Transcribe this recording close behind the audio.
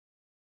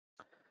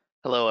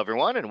Hello,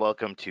 everyone, and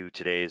welcome to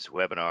today's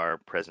webinar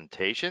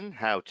presentation,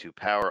 How to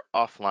Power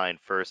Offline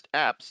First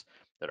Apps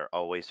That Are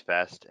Always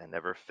Fast and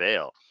Never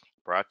Fail,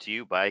 brought to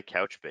you by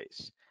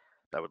Couchbase.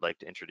 I would like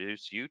to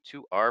introduce you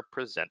to our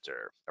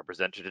presenter. Our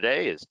presenter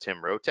today is Tim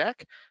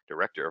Rotak,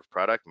 Director of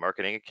Product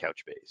Marketing at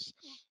Couchbase.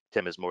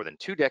 Tim has more than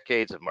 2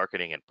 decades of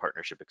marketing and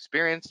partnership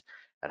experience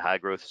at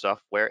high-growth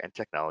software and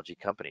technology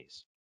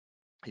companies.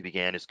 He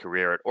began his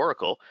career at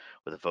Oracle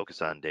with a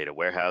focus on data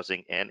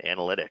warehousing and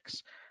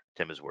analytics.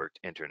 Tim has worked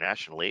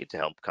internationally to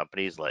help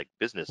companies like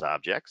Business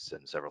Objects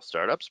and several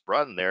startups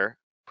broaden their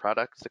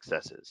product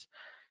successes.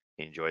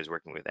 He enjoys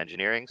working with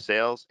engineering,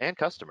 sales, and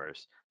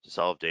customers to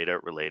solve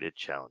data-related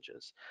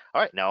challenges. All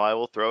right, now I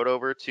will throw it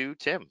over to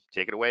Tim.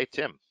 Take it away,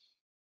 Tim.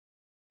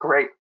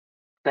 Great.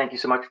 Thank you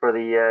so much for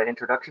the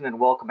introduction and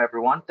welcome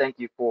everyone. Thank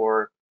you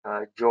for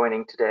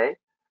joining today.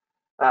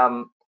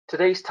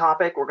 Today's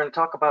topic, we're going to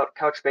talk about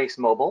Couchbase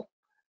Mobile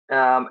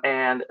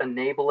and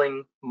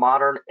enabling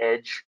modern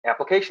edge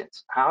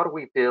applications. How do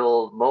we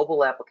build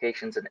mobile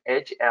applications and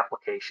edge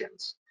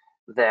applications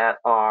that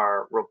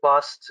are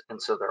robust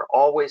and so they're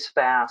always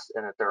fast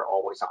and that they're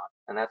always on?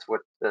 And that's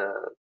what the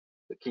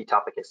key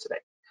topic is today.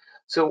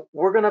 So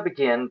we're going to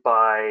begin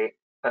by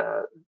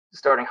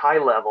starting high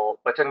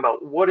level by talking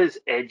about what is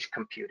edge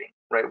computing,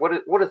 right?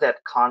 What does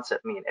that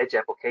concept mean? Edge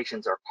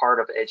applications are part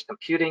of edge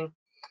computing.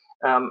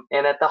 And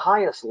at the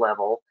highest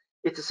level,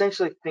 it's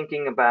essentially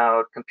thinking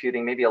about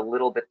computing maybe a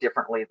little bit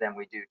differently than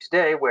we do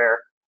today, where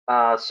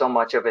so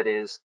much of it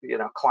is,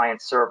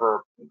 client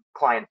server,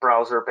 client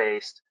browser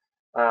based,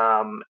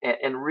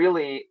 and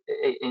really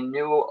a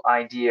new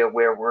idea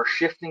where we're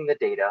shifting the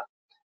data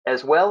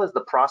as well as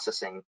the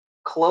processing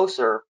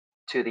closer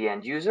to the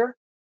end user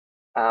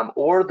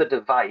or the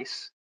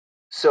device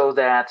so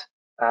that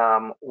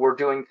we're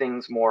doing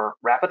things more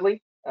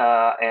rapidly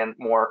and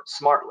more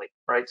smartly,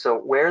 right? So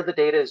where the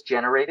data is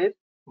generated,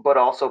 but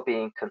also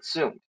being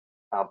consumed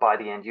by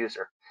the end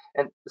user.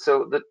 And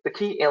so the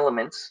key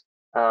elements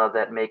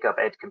that make up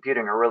edge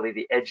computing are really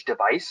the edge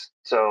device.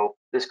 So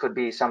this could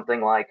be something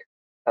like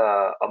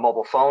a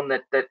mobile phone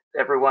that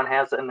everyone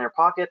has in their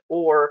pocket,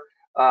 or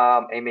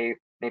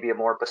maybe a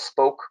more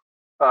bespoke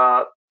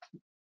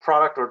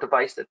product or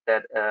device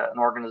that an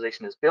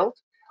organization has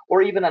built,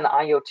 or even an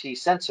IoT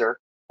sensor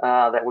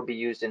that would be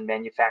used in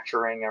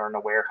manufacturing or in a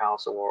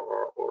warehouse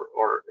or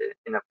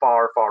in a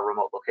far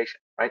remote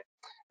location, right?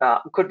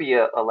 Could be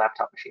a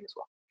laptop machine as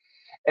well.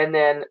 And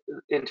then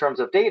in terms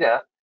of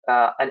data,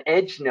 an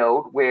edge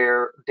node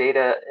where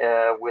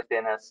data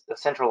within a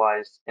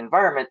centralized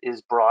environment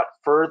is brought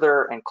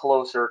further and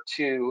closer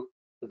to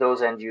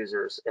those end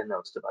users and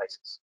those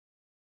devices.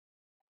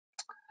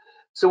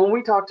 So when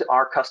we talk to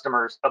our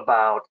customers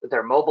about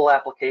their mobile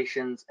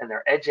applications and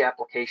their edge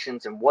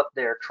applications and what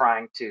they're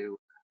trying to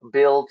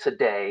build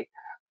today,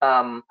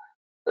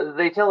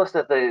 they tell us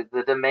that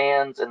the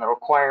demands and the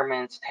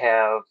requirements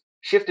have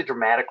shifted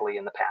dramatically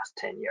in the past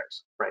 10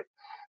 years, right?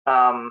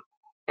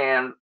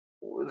 And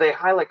they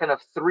highlight kind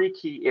of 3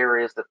 key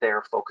areas that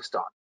they're focused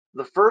on.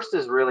 The first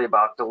is really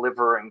about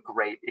delivering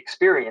great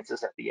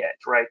experiences at the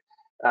edge, right?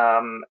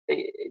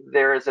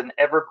 There is an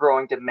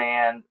ever-growing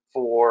demand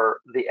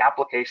for the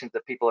applications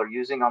that people are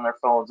using on their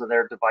phones and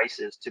their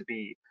devices to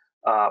be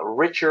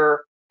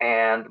richer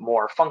and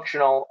more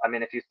functional. I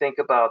mean, if you think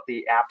about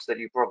the apps that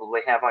you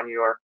probably have on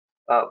your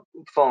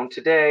phone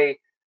today,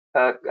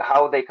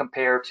 how they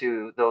compare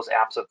to those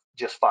apps of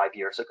just 5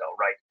 years ago,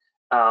 right?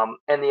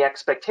 And the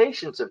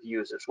expectations of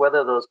users,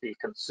 whether those be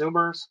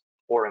consumers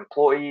or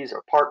employees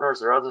or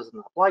partners or others in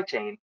the supply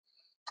chain,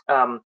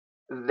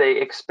 they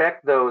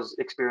expect those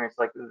experiences,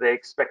 like they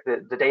expect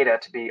the data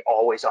to be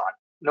always on,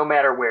 no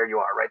matter where you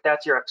are, right?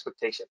 That's your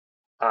expectation.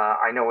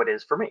 I know it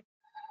is for me.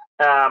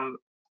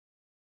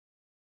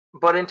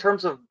 But in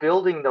terms of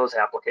building those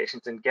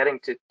applications and getting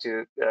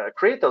to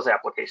create those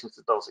applications,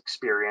 those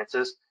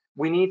experiences,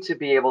 we need to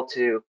be able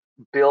to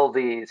build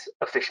these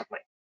efficiently,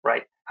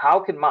 right? How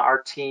can our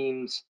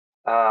teams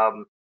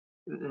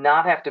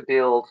not have to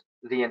build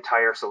the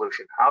entire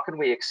solution? How can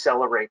we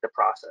accelerate the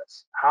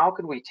process? How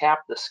can we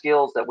tap the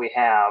skills that we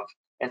have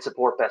and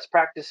support best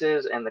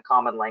practices and the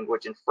common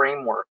language and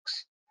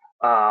frameworks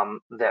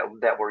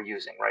that we're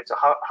using, right? So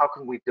how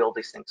can we build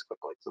these things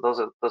quickly? So those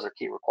are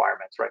key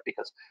requirements, right?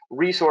 Because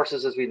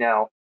resources, as we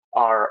know,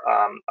 are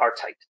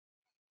tight.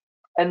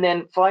 And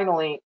then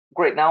finally,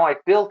 great, now I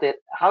built it.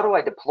 How do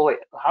I deploy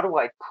it? How do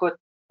I put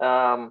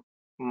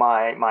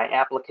my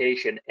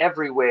application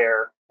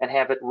everywhere and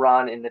have it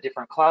run in the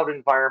different cloud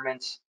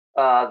environments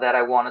that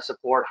I want to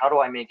support? How do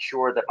I make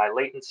sure that my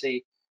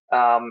latency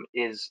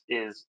is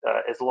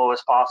as low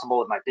as possible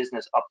and my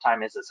business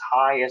uptime is as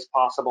high as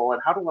possible?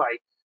 And how do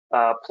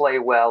I play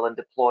well and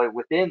deploy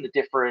within the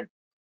different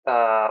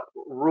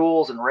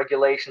rules and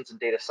regulations and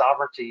data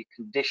sovereignty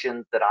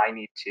conditions that I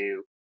need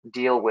to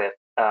deal with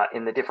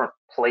in the different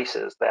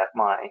places that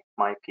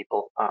my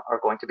people are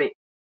going to be?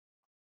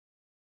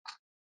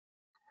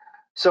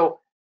 So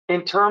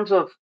in terms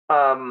of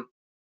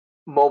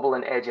mobile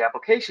and edge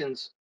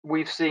applications,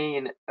 we've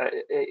seen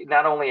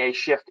not only a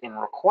shift in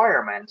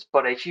requirements,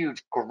 but a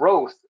huge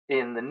growth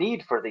in the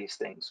need for these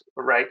things,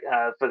 right?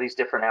 For these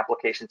different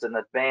applications and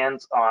the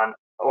demands on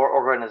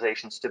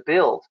organizations to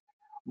build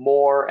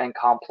more and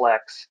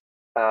complex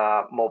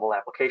mobile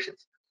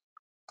applications.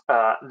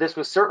 This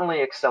was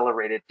certainly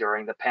accelerated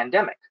during the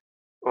pandemic,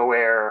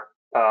 where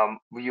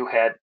you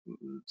had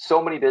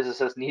so many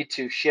businesses need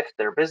to shift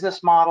their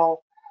business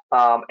model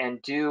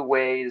and do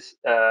ways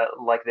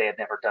like they had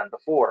never done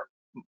before.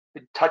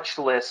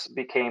 Touchless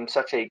became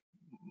such a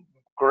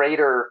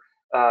greater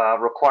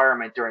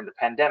requirement during the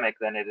pandemic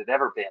than it had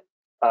ever been.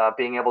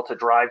 Being able to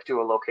drive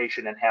to a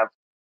location and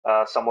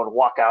have someone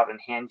walk out and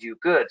hand you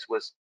goods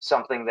was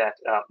something that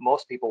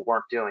most people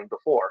weren't doing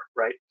before,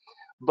 right?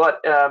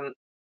 But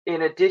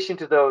in addition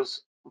to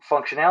those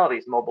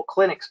functionalities, mobile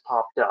clinics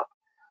popped up.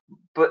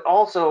 But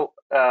also,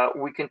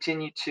 we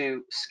continue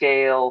to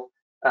scale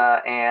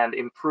and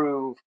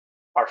improve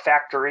our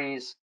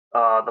factories,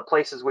 the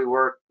places we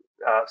work,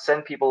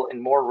 send people in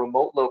more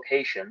remote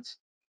locations,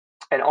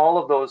 and all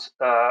of those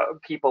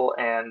people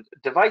and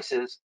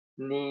devices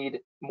need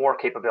more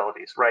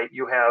capabilities, right?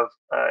 You have,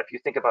 if you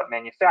think about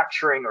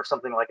manufacturing or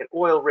something like an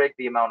oil rig,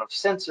 the amount of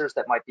sensors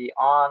that might be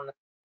on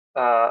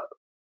uh,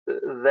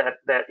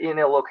 that in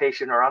a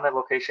location or on that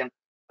location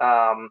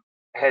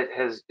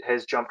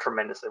has jumped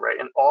tremendously, right?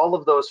 And all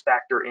of those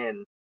factor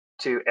in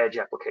to edge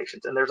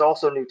applications. And there's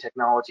also new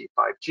technology,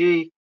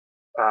 5G,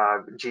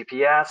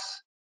 GPS,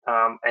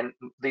 and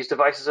these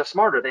devices are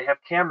smarter. They have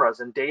cameras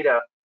and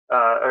data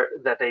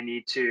that they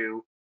need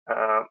to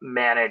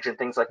manage, and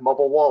things like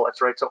mobile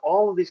wallets, right? So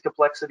all of these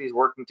complexities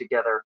working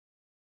together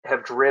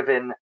have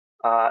driven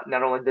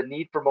not only the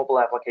need for mobile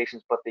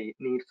applications, but the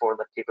need for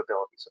the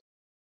capabilities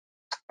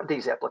of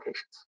these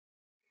applications.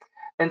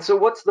 And so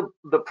what's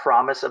the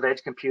promise of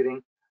edge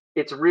computing?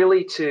 It's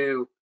really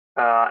to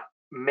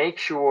make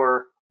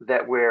sure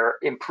that we're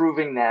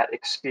improving that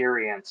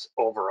experience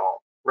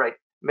overall, right?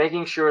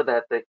 Making sure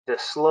that the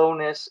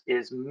slowness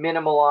is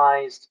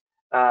minimalized,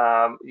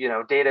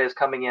 data is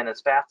coming in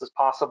as fast as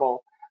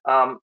possible.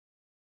 And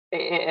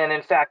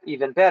in fact,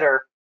 even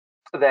better,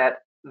 that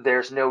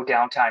there's no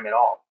downtime at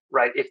all,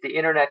 right? If the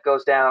internet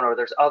goes down or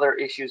there's other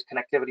issues,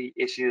 connectivity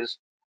issues,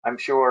 I'm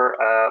sure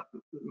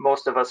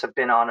most of us have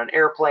been on an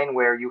airplane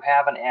where you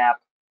have an app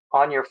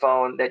on your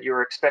phone that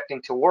you're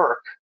expecting to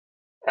work.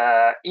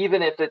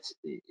 Even if it's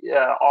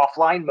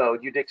offline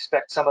mode, you'd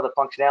expect some of the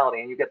functionality,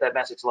 and you get that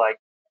message like,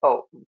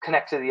 oh,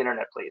 connect to the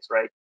internet, please,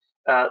 right?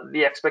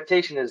 The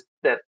expectation is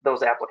that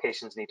those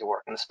applications need to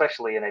work, and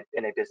especially in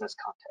a business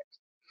context.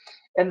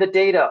 And the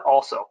data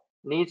also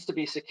needs to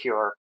be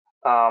secure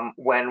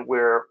when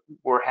we're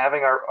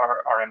having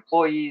our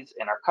employees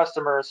and our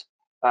customers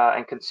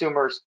and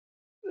consumers.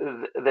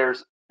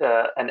 There's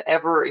an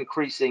ever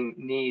increasing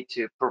need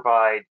to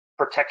provide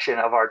protection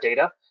of our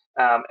data,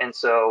 and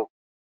so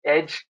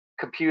edge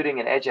computing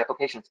and edge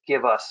applications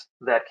give us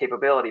that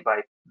capability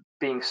by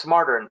being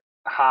smarter in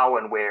how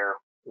and where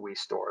we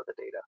store the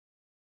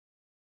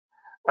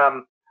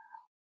data.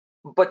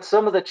 But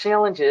some of the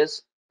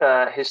challenges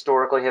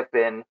historically have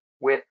been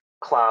with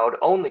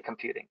cloud-only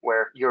computing,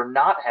 where you're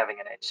not having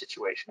an edge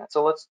situation. And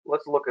so let's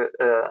look at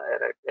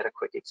a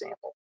quick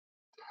example.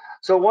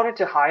 So I wanted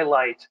to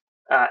highlight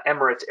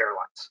Emirates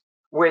Airlines,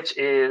 which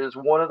is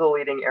one of the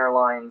leading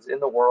airlines in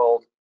the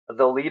world,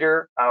 the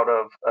leader out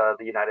of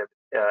the United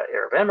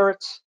Arab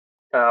Emirates,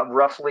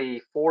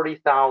 roughly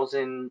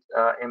 40,000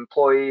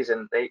 employees,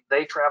 and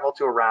they travel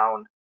to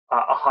around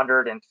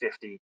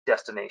 150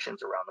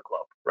 destinations around the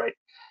globe, right?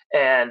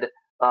 And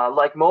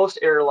like most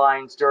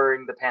airlines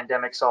during the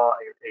pandemic saw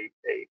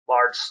a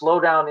large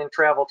slowdown in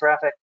travel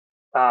traffic,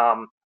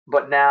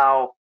 but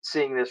now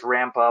seeing this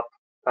ramp up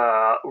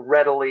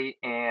readily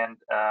and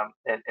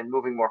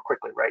moving more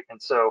quickly, right?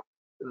 And so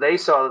they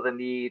saw the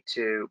need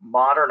to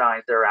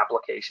modernize their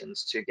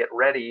applications to get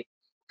ready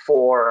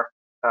for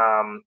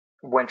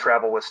when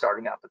travel was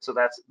starting up. And so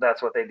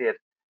that's what they did.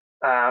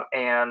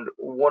 And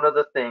one of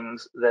the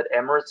things that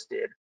Emirates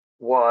did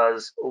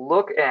was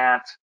look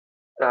at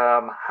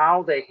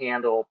how they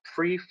handle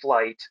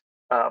pre-flight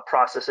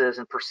processes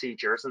and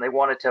procedures, and they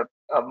wanted to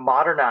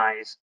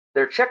modernize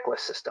their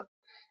checklist system.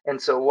 And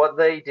so what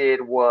they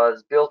did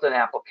was built an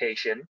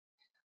application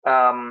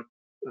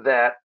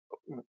that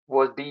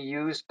would be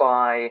used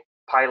by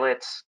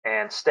pilots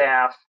and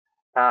staff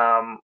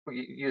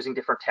using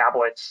different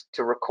tablets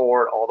to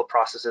record all the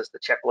processes, the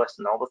checklist,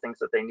 and all the things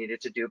that they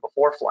needed to do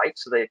before flight,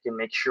 so they can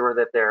make sure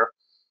that they're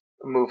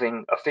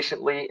moving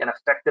efficiently and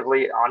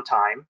effectively on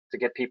time to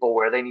get people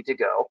where they need to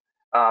go,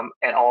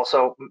 and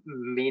also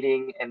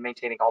meeting and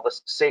maintaining all the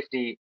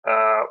safety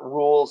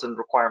rules and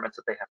requirements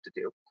that they have to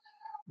do.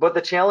 But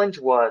the challenge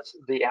was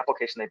the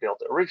application they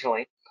built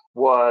originally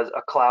was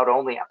a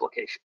cloud-only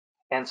application.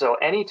 And so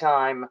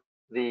anytime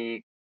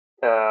the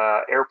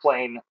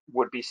airplane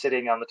would be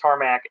sitting on the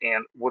tarmac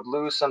and would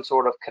lose some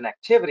sort of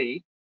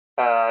connectivity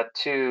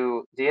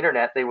to the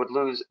internet, they would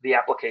lose, the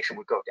application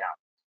would go down.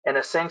 And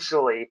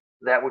essentially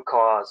that would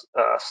cause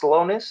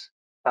slowness.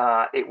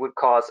 It would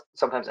cause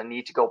sometimes a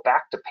need to go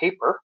back to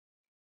paper.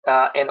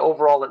 And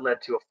overall, it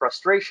led to a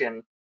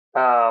frustration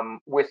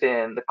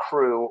within the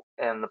crew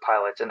and the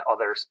pilots and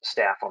other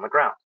staff on the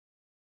ground.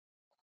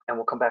 And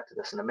we'll come back to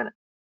this in a minute.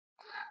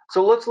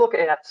 So let's look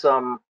at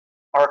some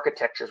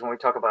architectures when we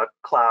talk about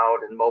cloud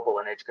and mobile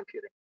and edge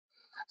computing.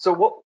 So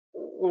what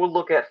we'll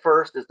look at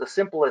first is the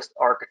simplest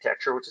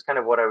architecture, which is kind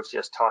of what I was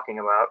just talking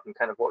about and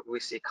kind of what we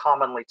see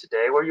commonly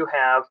today, where you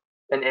have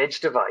an edge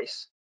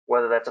device,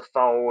 whether that's a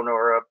phone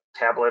or a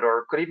tablet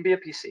or could even be a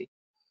PC,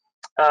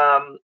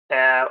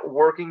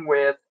 working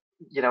with,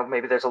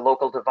 maybe there's a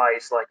local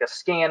device like a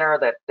scanner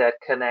that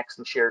connects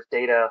and shares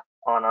data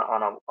on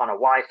a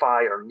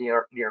Wi-Fi or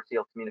near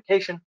field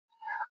communication.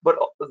 But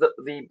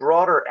the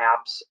broader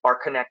apps are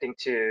connecting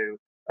to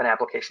an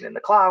application in the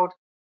cloud,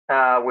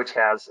 which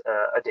has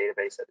a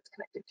database that it's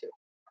connecting to.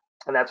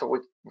 And that's what we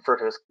refer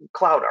to as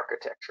cloud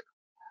architecture.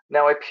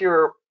 Now, a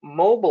pure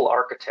mobile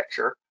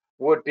architecture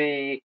would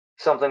be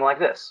something like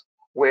this,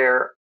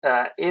 where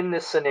in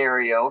this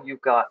scenario,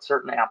 you've got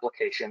certain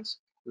applications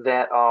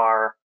that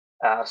are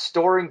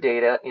storing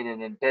data in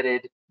an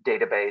embedded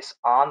database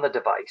on the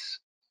device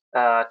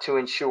to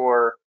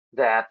ensure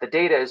that the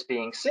data is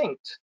being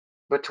synced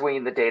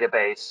between the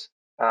database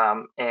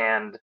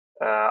and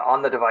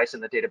on the device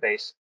and the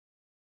database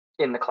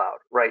in the cloud,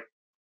 right?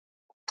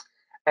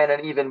 And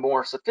an even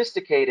more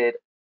sophisticated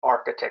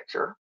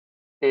architecture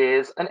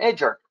is an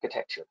edge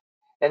architecture.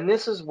 And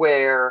this is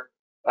where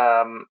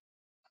an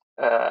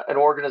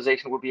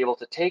organization would be able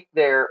to take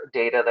their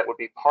data that would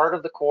be part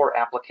of the core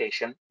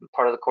application,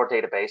 part of the core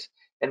database,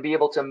 and be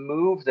able to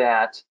move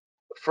that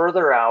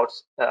further out,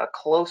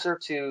 closer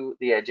to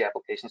the edge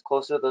applications,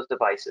 closer to those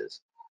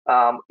devices,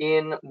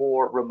 in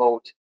more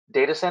remote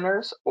data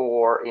centers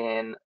or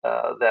in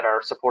that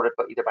are supported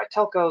by either by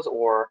telcos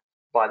or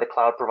by the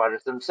cloud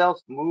providers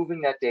themselves,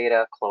 moving that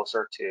data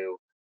closer to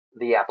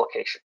the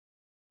application,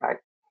 right?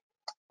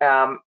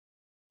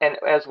 And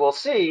as we'll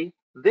see,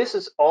 this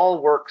is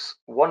all works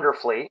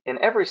wonderfully in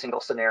every single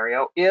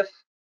scenario if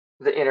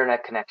the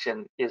internet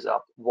connection is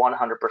up 100%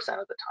 of the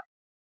time.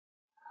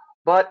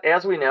 But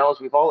as we know, as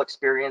we've all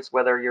experienced,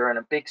 whether you're in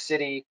a big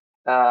city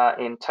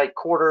in tight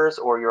quarters,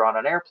 or you're on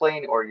an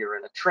airplane, or you're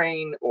in a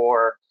train,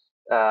 or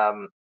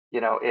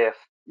if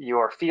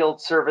your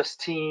field service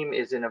team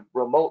is in a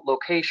remote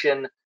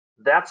location,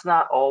 that's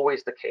not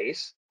always the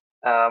case.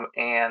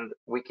 And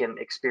we can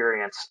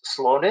experience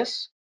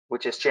slowness,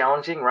 which is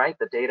challenging, right?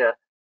 The data,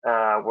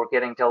 we're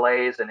getting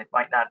delays, and it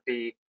might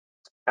be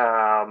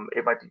kind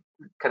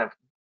of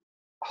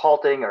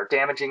halting or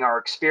damaging our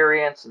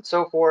experience and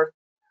so forth.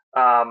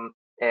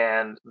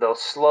 And though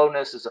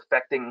slowness is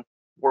affecting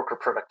worker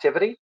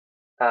productivity,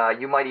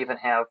 you might even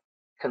have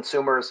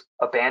consumers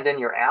abandon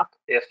your app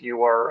if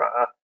you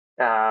are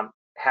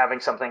having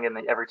something and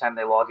every time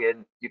they log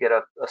in, you get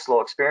a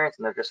slow experience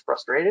and they're just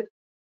frustrated.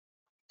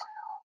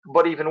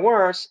 But even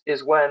worse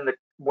is when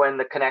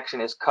the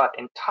connection is cut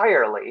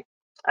entirely,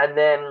 and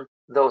then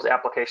those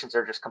applications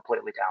are just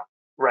completely down,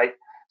 right?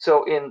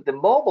 So in the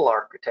mobile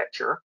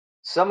architecture,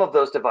 some of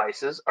those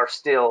devices are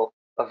still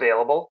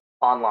available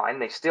online.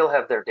 They still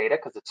have their data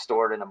because it's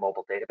stored in a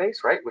mobile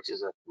database, right? Which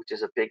is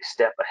a big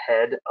step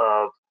ahead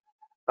of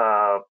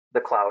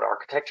the cloud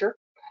architecture.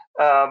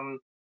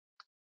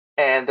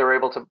 And they're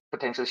able to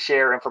potentially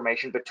share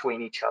information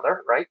between each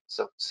other, right?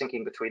 So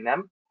syncing between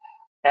them.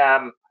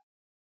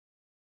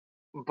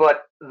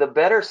 But the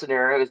better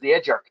scenario is the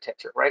edge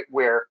architecture, right?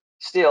 Where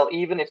still,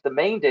 even if the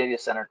main data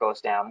center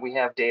goes down, we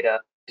have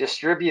data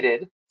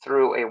distributed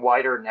through a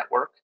wider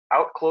network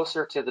out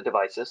closer to the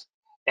devices,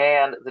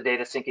 and the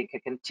data syncing can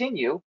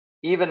continue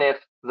even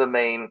if the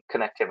main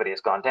connectivity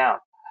has gone down.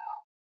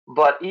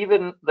 But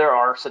even there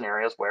are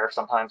scenarios where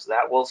sometimes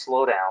that will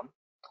slow down,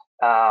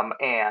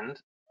 and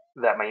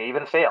that may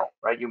even fail,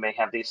 right? You may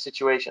have these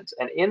situations.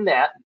 And in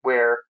that,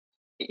 where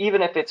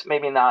even if it's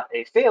maybe not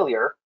a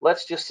failure,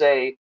 let's just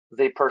say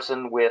the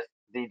person with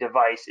the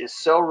device is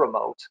so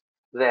remote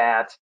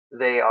that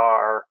they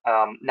are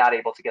not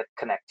able to get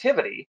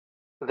connectivity,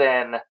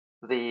 then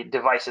the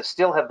devices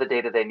still have the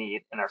data they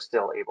need and are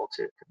still able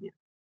to communicate.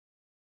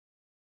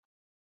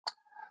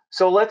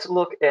 So let's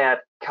look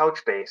at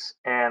Couchbase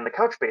and the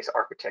Couchbase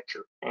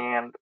architecture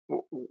and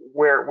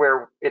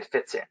where it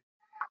fits in.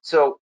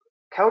 So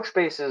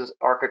Couchbase's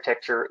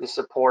architecture is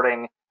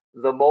supporting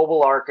the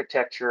mobile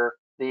architecture,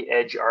 the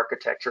edge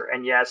architecture,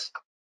 and yes,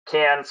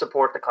 can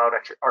support the cloud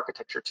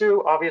architecture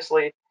too,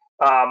 obviously.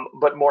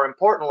 But more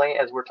importantly,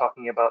 as we're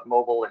talking about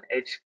mobile and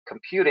edge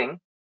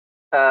computing,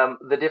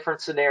 the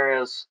different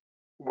scenarios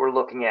we're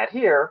looking at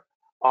here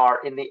are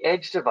in the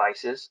edge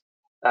devices.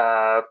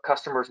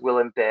 Customers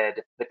will embed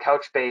the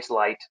Couchbase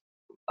Lite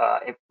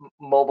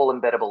mobile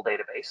embeddable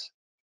database,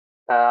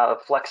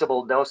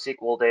 flexible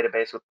NoSQL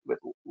database with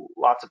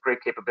lots of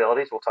great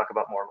capabilities. We'll talk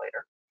about more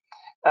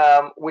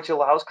later, which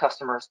allows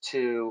customers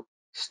to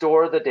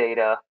store the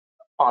data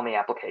on the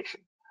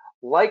application.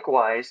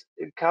 Likewise,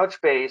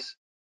 Couchbase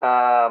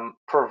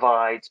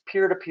provides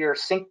peer-to-peer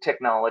sync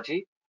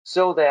technology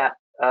so that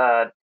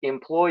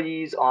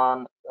employees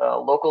on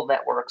local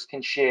networks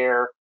can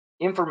share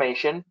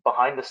information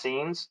behind the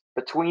scenes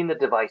between the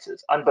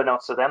devices,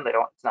 unbeknownst to them.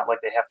 It's not like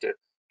they have to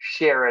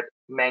share it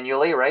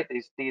manually, right?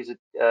 These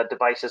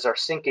devices are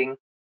syncing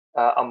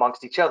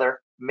amongst each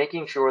other,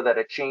 making sure that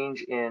a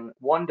change in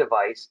one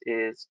device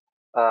is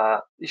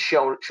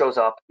shows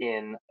up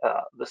in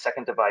the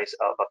second device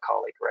of a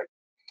colleague,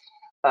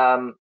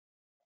 right?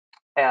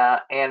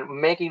 And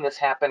making this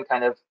happen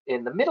kind of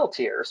in the middle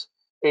tiers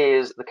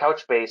is the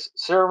Couchbase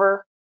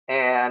server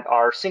and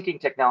our syncing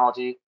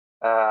technology,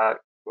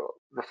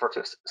 referred to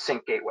as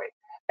sync gateway.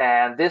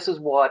 And this is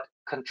what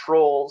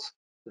controls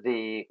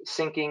the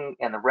syncing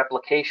and the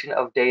replication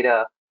of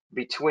data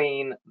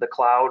between the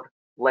cloud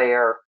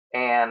layer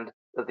and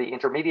the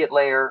intermediate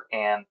layer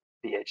and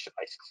the edge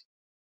devices.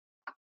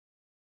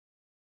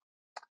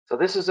 So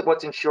this is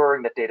what's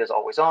ensuring that data is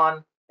always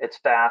on, it's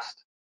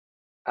fast,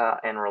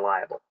 and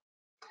reliable.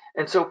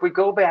 And so if we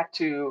go back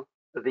to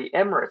the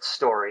Emirates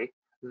story,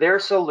 their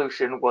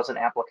solution was an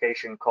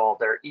application called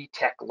their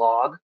eTech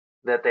log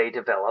that they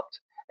developed,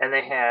 and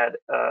they had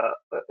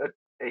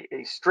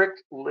a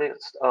strict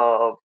list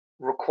of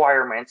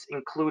requirements,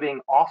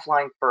 including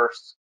offline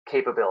first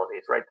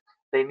capabilities, right?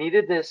 They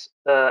needed this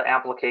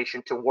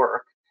application to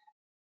work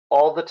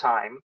all the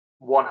time,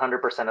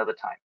 100% of the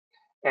time.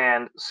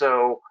 And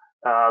so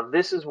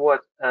this is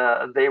what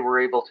they were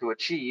able to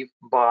achieve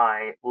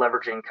by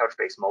leveraging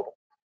Couchbase Mobile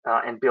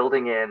and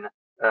building in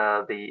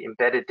the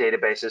embedded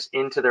databases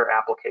into their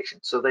application.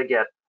 So they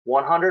get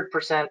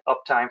 100%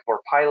 uptime for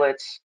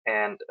pilots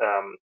and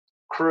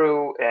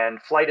crew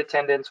and flight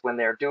attendants when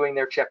they're doing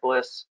their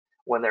checklists,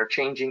 when they're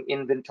changing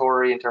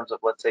inventory in terms of,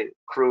 let's say,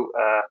 crew,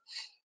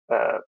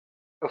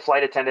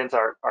 flight attendants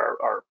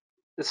are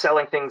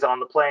selling things on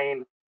the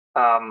plane.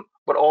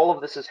 But all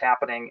of this is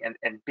happening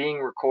and being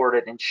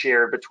recorded and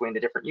shared between the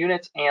different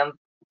units and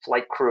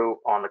flight crew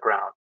on the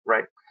ground,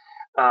 right?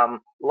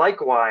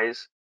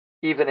 Likewise,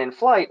 even in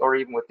flight or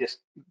even with this,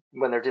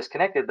 when they're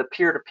disconnected, the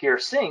peer-to-peer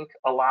sync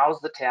allows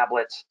the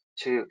tablets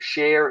to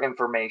share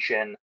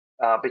information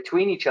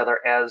between each other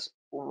as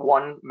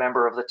one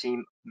member of the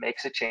team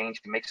makes a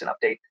change, makes an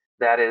update,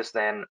 that is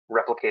then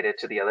replicated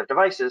to the other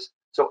devices,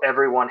 so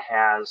everyone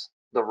has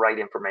the right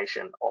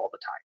information all the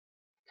time.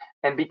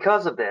 And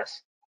because of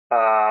this,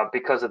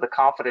 because of the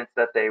confidence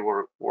that they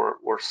were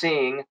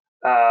seeing,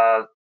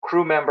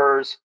 crew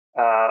members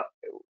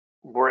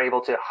were able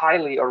to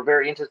highly or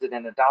very interested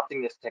in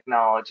adopting this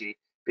technology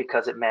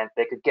because it meant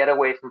they could get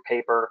away from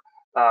paper,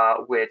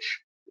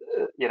 which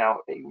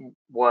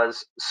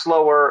was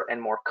slower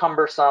and more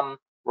cumbersome,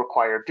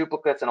 required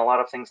duplicates and a lot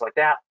of things like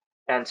that.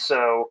 And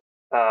so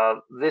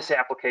this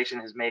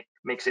application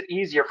makes it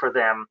easier for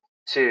them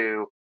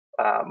to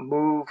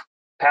move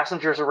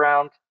passengers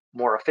around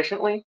more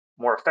efficiently,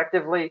 more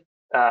effectively,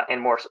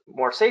 and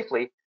more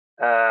safely.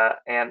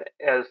 And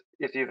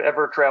if you've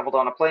ever traveled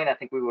on a plane, I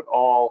think we would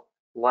all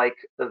like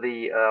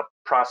the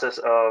process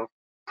of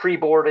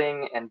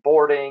pre-boarding and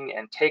boarding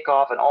and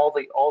takeoff and all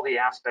the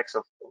aspects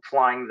of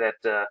flying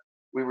that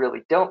we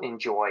really don't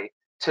enjoy,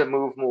 to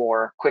move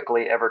more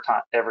quickly every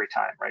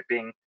time, right?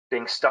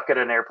 Being stuck at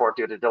an airport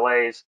due to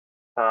delays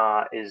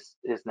is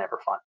never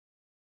fun.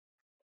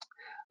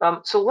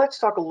 So let's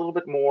talk a little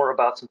bit more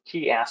about some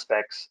key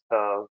aspects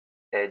of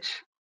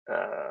edge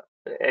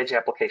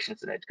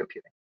applications and edge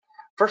computing.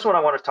 First one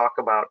I want to talk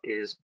about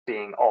is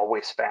being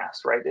always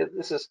fast, right?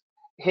 This is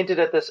hinted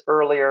at this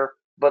earlier,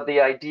 but the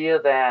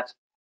idea that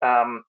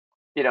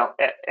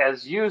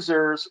as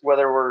users,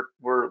 whether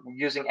we're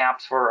using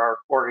apps for our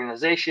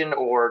organization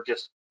or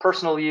just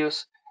personal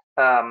use,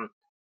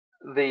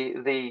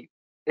 the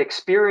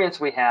experience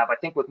we have, I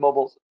think, with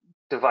mobile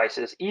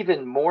devices,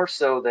 even more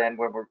so than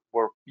when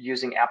we're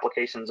using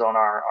applications on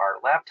our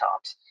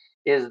laptops,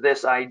 is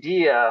this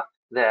idea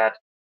that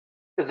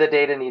the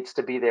data needs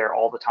to be there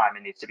all the time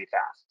and needs to be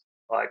fast.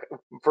 Like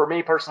for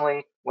me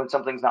personally, when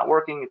something's not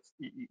working,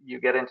 you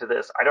get into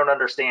this, I don't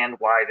understand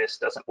why this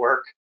doesn't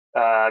work,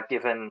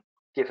 given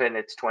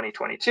it's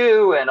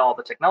 2022 and all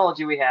the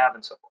technology we have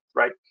and so forth,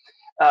 right?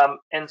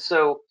 And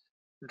so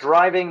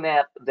driving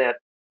that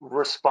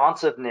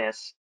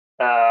responsiveness,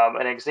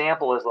 an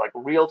example is like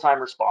real-time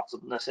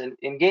responsiveness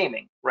in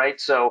gaming, right?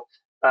 So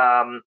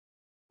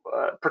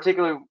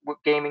particularly with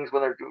gamings,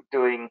 when they're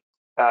doing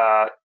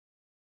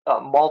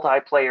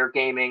multiplayer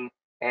gaming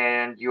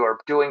and you are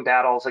doing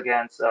battles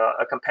against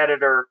a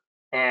competitor,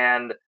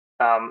 and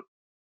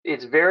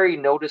it's very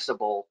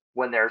noticeable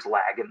when there's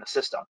lag in the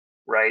system,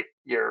 right?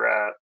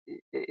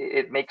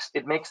 It makes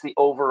the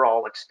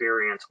overall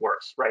experience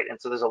worse, right? And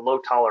so there's a low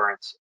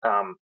tolerance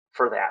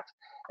for that,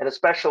 and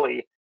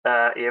especially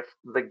if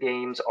the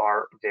games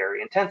are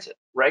very intensive,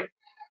 right?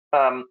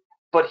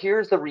 But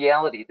here's the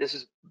reality: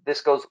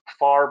 this goes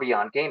far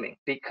beyond gaming,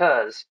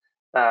 because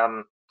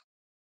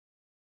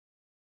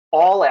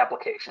all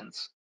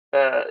applications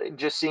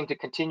just seem to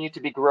continue to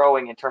be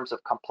growing in terms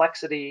of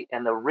complexity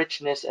and the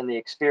richness and the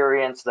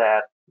experience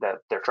that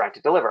they're trying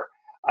to deliver.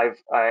 I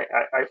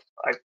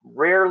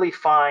rarely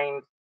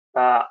find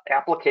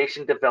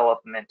application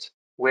development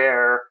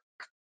where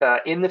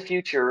in the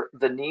future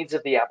the needs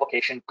of the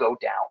application go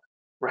down.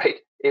 right?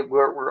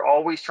 We're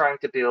always trying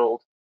to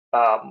build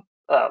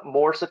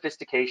more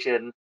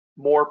sophistication,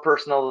 more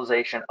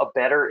personalization, a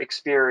better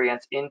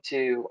experience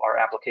into our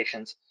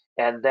applications,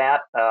 and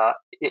that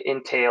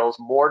entails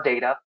more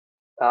data,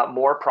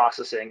 more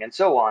processing, and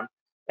so on.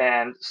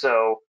 And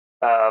so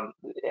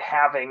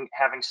having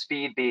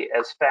speed be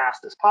as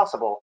fast as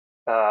possible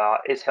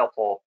is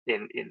helpful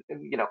in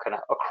kind of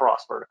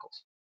across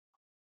verticals.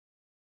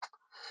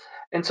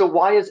 And so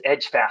why is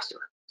Edge faster?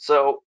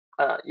 So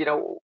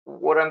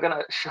what I'm going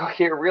to show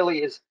here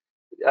really is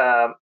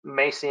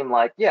may seem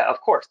like, yeah,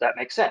 of course that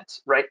makes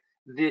sense, right?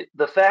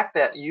 The fact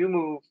that you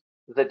move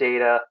the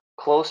data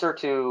closer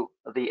to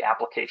the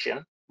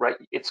application, right?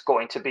 It's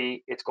going to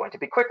be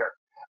quicker.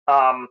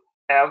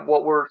 And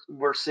what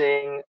we're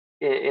seeing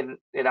in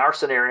our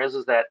scenarios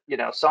is that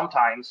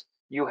sometimes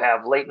you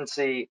have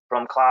latency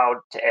from cloud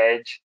to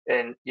edge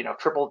and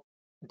triple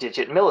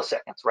digit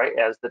milliseconds, right,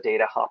 as the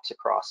data hops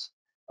across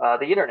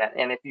the internet.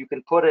 And if you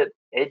can put an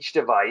edge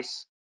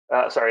device,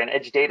 an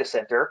edge data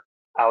center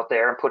out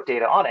there and put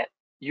data on it,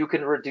 you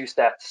can reduce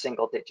that to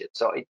single digit.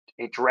 So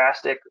a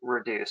drastic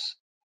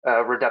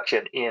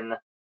reduction in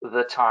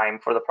the time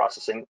for the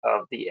processing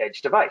of the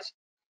edge device.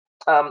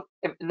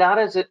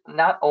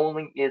 Not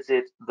only is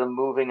it the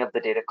moving of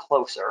the data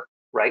closer,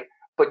 right?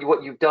 But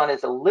what you've done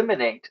is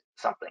eliminate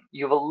something.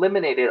 You've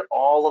eliminated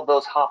all of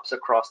those hops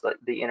across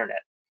the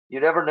internet.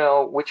 You never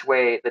know which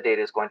way the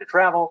data is going to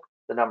travel,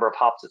 the number of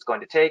hops it's going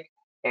to take,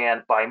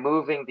 and by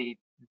moving the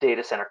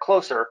data center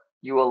closer,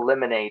 you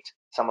eliminate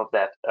some of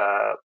that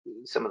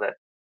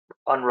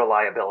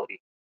unreliability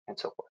and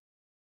so forth.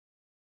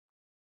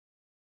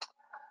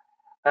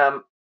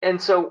 And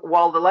so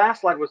while the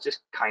last slide was just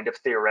kind of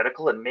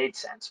theoretical and made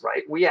sense,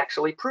 right, we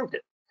actually proved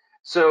it.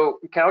 So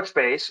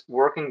Couchbase,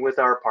 working with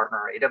our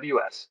partner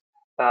AWS,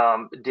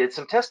 did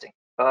some testing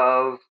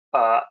of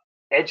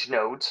edge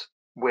nodes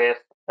with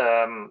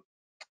Couchbase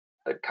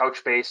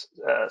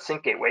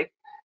Sync Gateway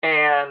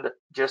and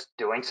just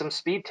doing some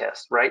speed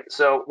tests, right?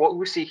 So what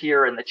we see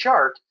here in the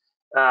chart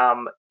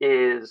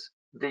is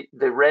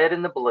the red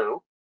and the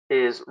blue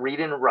is read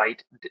and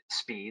write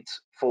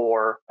speeds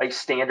for a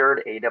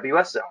standard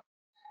AWS zone.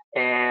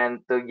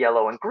 And the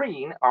yellow and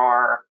green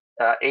are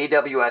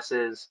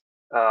AWS's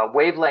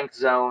wavelength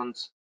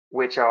zones,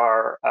 which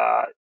are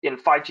in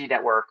 5G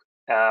network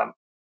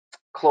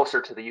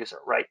closer to the user,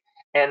 right?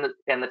 And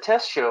the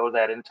tests show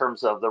that in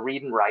terms of the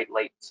read and write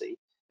latency,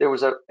 there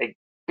was a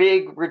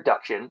big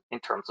reduction in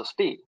terms of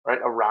speed, right?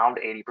 Around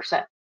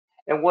 80%.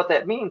 And what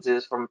that means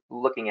is, from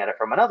looking at it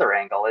from another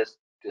angle, is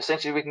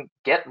essentially we can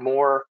get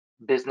more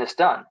business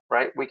done,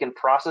 right? We can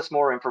process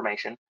more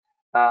information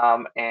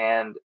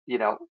and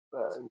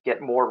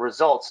get more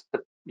results,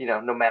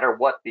 no matter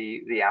what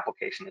the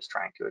application is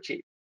trying to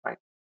achieve, right?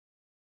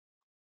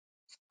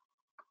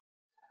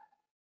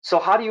 So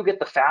how do you get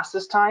the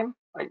fastest time?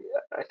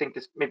 I think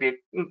this may be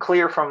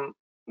clear from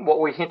what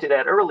we hinted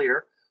at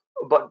earlier,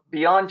 but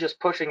beyond just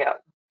pushing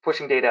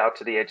data out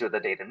to the edge of the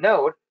data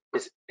node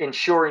is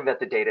ensuring that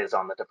the data is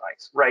on the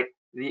device, right?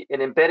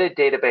 An embedded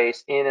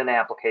database in an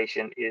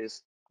application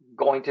is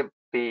going to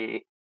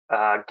be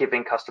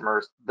giving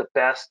customers the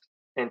best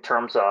in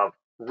terms of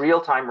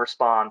real-time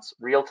response,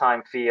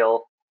 real-time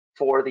feel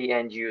for the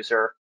end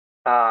user,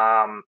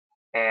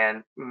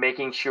 and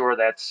making sure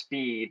that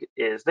speed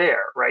is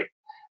there, right?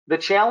 The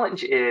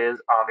challenge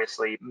is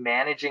obviously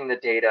managing the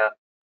data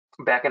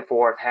back and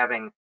forth,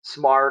 having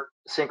smart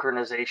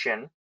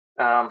synchronization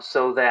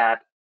so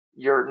that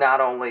you're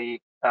not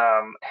only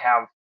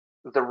have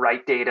the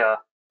right data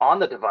on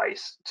the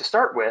device to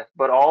start with,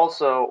 but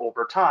also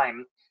over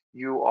time,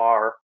 you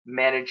are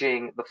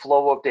managing the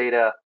flow of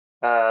data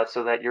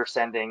so that you're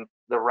sending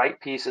the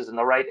right pieces and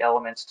the right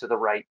elements to the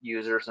right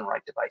users and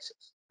right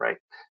devices, right?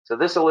 So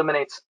this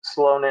eliminates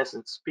slowness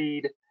and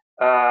speed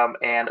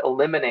and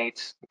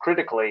eliminates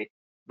critically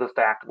the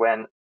fact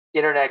when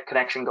internet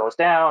connection goes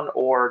down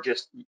or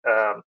just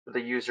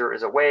the user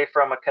is away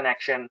from a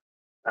connection,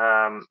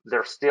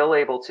 they're still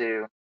able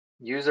to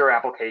use their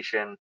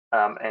application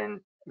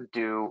and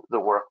do the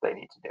work they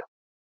need to do.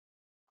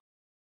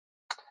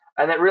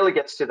 And that really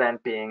gets to then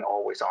being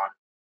always on.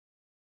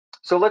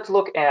 So let's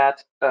look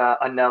at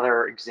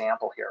another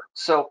example here.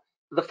 So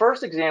the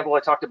first example I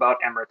talked about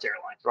Emirates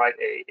Airlines, right?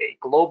 A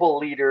global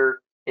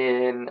leader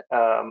in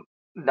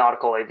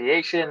nautical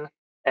aviation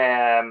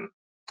in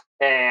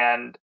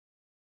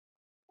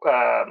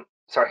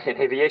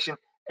aviation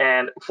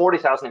and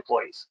 40,000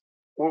 employees.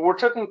 We're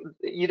talking,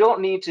 you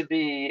don't need to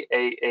be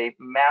a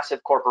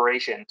massive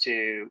corporation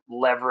to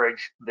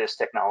leverage this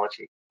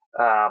technology.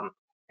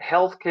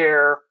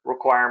 Healthcare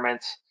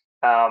requirements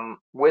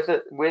with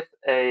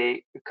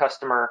a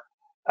customer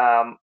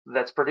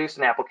that's produced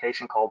an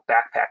application called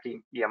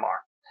backpacking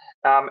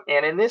EMR.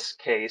 And in this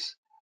case,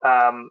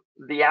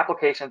 the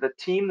application, the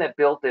team that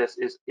built this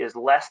is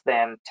less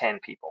than 10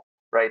 people,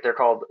 right? They're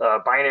called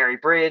Binary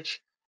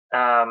Bridge.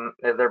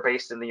 They're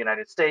based in the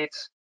United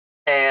States.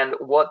 And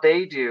what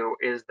they do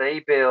is they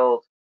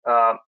build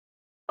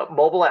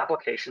mobile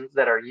applications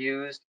that are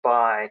used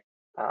by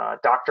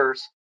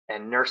doctors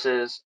and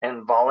nurses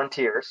and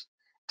volunteers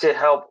to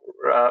help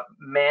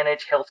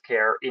manage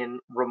healthcare in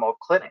remote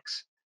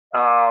clinics.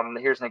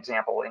 Here's an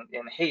example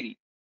in Haiti.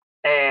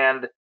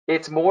 And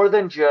it's more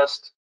than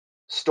just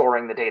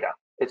storing the data.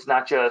 It's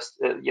not just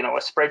a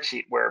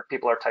spreadsheet where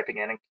people are typing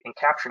in and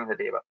capturing the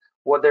data.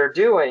 What they're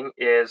doing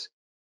is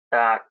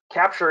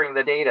capturing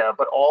the data,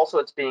 but also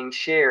it's being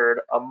shared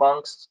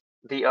amongst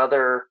the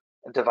other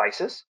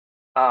devices.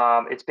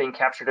 It's being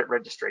captured at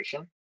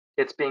registration.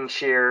 It's being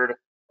shared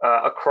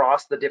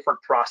across the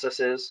different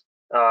processes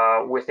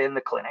within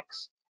the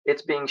clinics.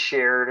 It's being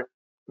shared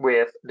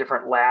with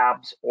different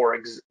labs or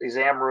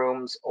exam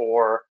rooms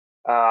or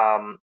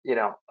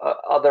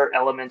other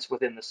elements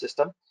within the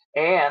system.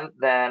 And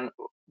then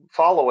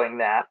following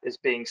that is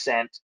being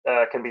sent,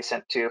 can be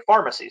sent to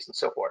pharmacies and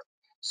so forth.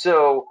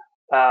 So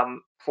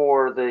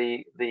for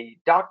the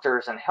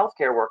doctors and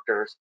healthcare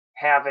workers,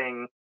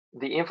 having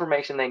the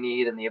information they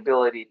need and the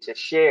ability to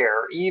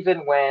share,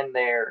 even when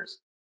there's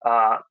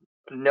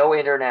no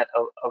internet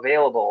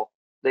available,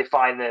 they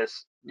find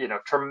this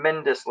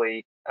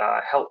tremendously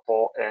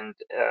helpful, and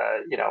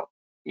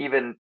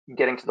even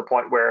getting to the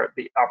point where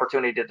the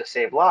opportunity to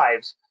save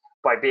lives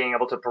by being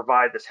able to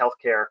provide this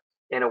healthcare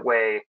in a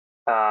way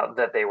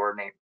that they were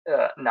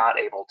not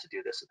able to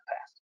do this in the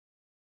past.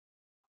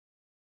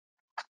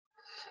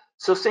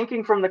 So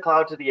syncing from the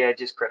cloud to the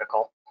edge is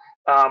critical.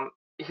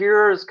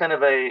 Here's kind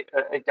of a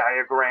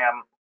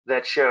diagram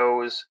that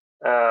shows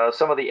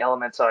some of the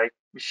elements I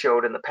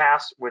showed in the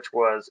past, which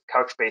was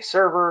Couchbase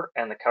server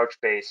and the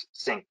Couchbase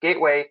sync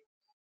gateway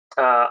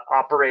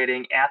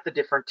operating at the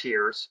different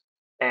tiers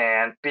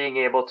and being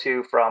able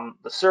to, from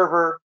the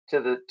server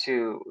to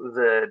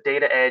the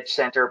data edge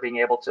center, being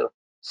able to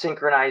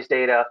synchronize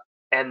data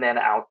and then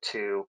out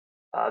to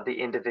the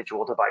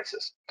individual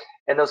devices.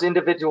 And those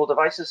individual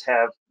devices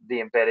have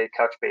the embedded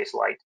Couchbase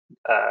Lite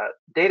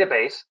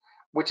database,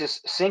 which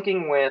is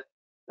syncing with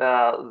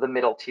the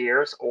middle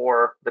tiers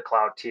or the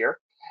cloud tier,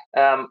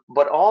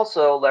 but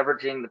also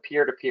leveraging the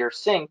peer-to-peer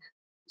sync,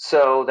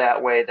 so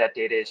that way that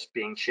data is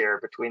being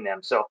shared between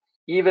them. So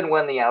even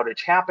when the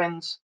outage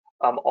happens,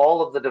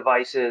 all of the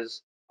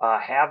devices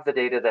have the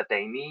data that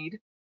they need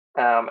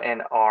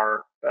and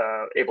are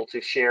able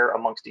to share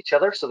amongst each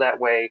other. So that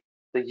way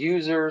the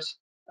users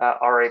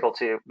are able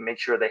to make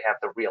sure they have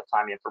the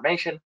real-time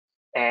information.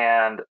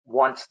 And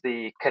once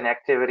the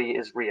connectivity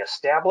is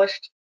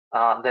reestablished,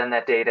 then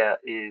that data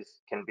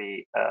can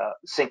be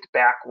synced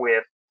back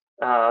with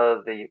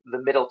the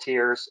middle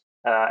tiers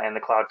and the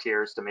cloud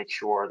tiers to make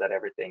sure that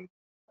everything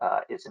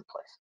is in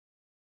place.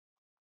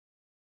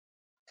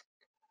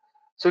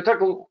 So we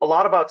talked a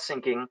lot about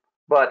syncing,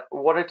 but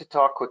wanted to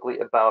talk quickly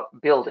about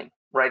building,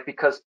 right?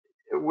 Because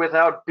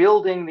without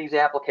building these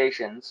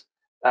applications,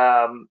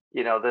 the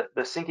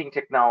syncing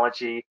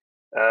technology,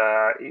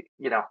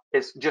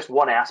 is just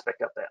one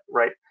aspect of that,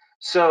 right?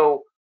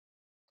 So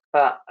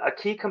a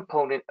key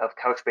component of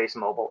Couchbase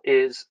Mobile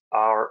is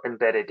our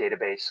embedded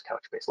database,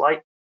 Couchbase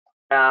Lite.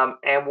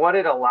 And what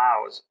it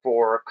allows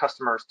for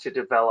customers to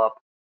develop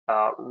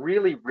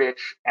really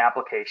rich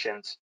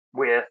applications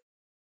with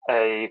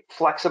a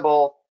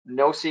flexible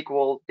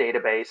NoSQL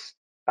database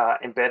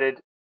embedded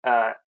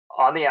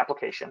on the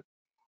application,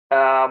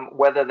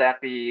 whether that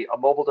be a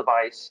mobile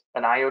device,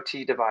 an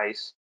IoT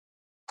device,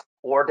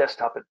 or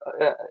desktop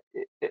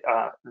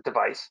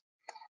device,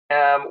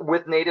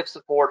 with native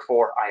support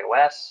for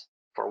iOS,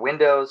 for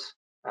Windows,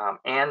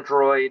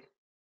 Android.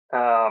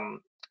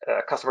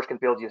 Customers can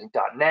build using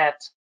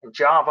 .NET and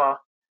Java,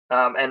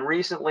 and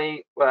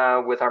recently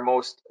with our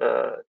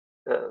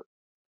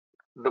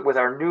with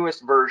our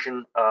newest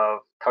version of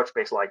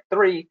Couchbase Lite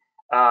 3,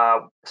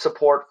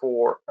 support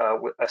for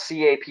a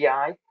C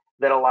API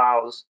that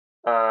allows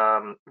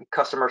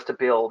customers to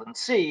build in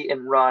C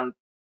and run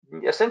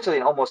essentially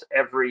in almost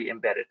every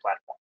embedded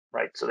platform,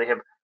 right? So they have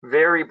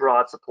very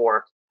broad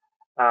support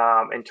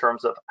in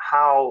terms of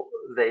how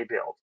they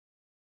build.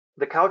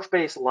 The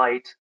Couchbase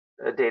Lite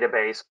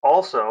database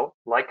also,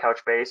 like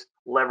Couchbase,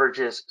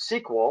 leverages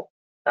SQL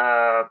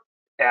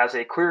as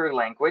a query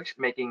language,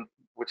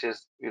 which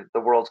is the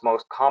world's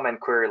most common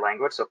query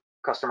language. So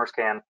customers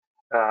can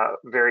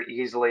very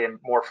easily and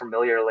more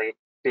familiarly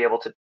be able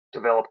to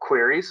develop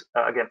queries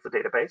against the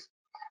database,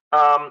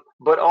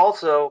 but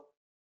also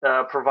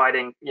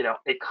providing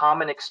a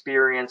common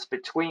experience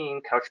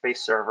between Couchbase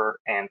Server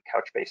and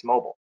Couchbase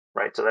Mobile,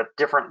 right? So that's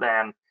different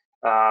than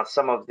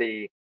some of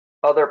the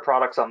other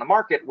products on the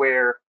market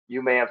where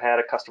you may have had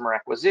a customer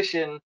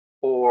acquisition,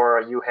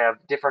 or you have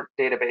different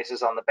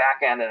databases on the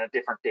back end and a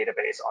different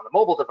database on the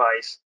mobile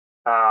device,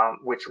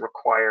 which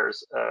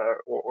requires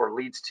or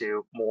leads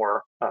to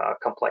more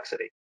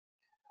complexity.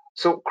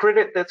 So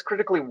that's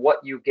critically what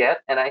you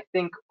get, and I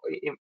think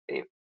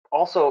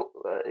also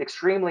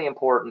extremely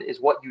important is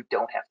what you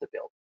don't have to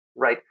build,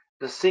 right?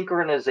 The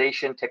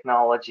synchronization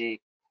technology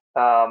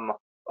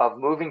of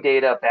moving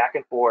data back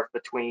and forth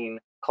between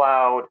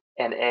cloud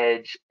and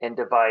edge and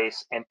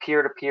device and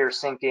peer-to-peer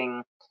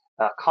syncing,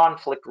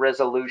 conflict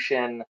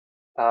resolution,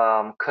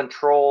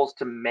 controls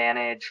to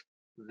manage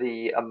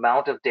the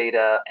amount of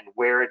data and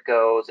where it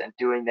goes, and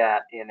doing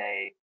that in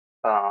a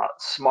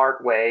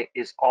smart way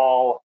is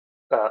all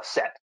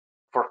set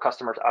for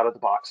customers out of the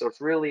box. So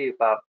it's really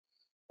about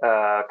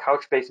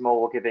Couchbase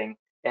Mobile giving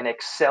an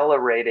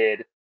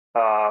accelerated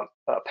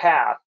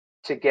path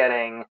to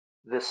getting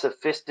the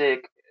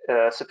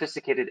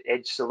sophisticated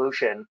edge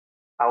solution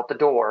out the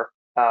door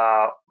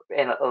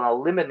and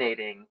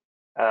eliminating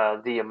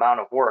the amount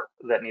of work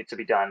that needs to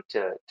be done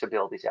to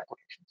build these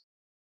applications.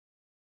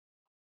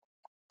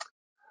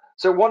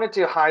 So I wanted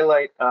to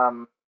highlight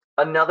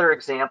another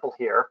example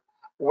here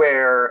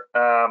where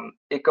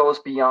it goes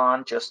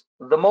beyond just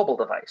the mobile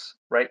device,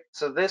 right?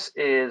 So this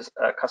is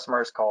a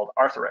customer is called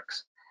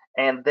Arthrex,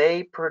 and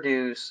they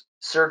produce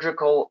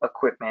surgical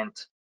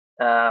equipment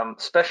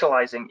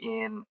specializing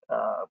in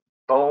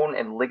bone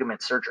and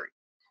ligament surgery.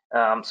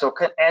 So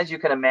as you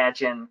can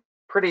imagine,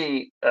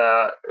 pretty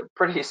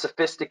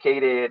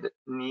sophisticated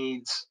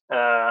needs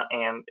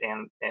and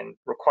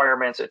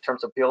requirements in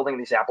terms of building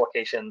these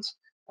applications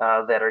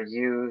that are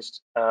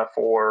used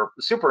for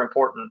super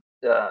important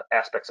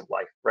aspects of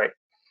life, right?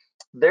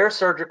 Their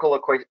surgical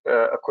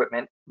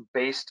equipment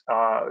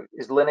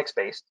is Linux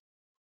based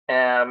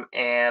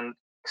and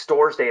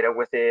stores data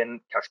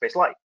within Couchbase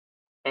Lite.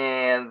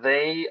 And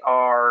they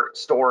are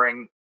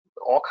storing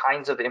all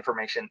kinds of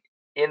information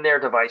in their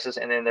devices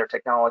and in their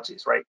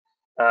technologies, right?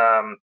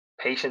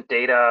 Patient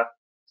data,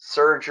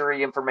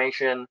 surgery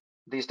information.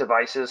 These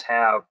devices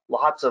have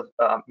lots of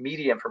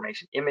media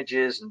information,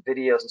 images and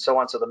videos and so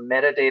on. So the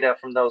metadata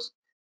from those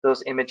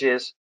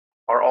images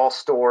are all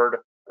stored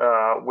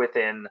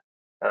within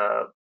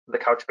the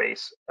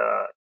Couchbase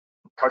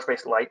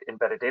Lite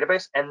embedded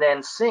database, and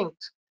then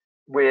synced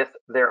with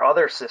their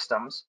other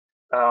systems,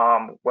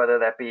 whether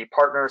that be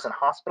partners and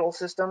hospital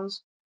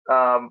systems,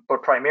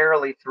 but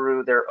primarily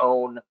through their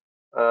own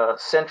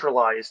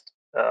centralized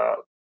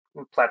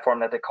platform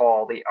that they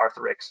call the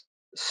Arthrex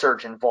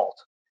Surgeon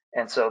Vault.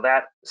 And so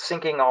that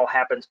syncing all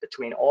happens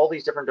between all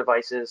these different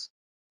devices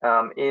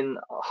in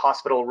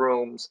hospital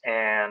rooms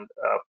and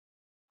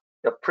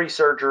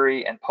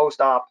pre-surgery and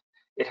post-op.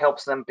 It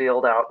helps them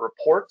build out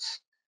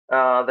reports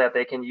that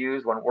they can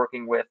use when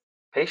working with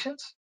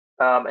patients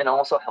and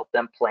also help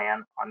them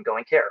plan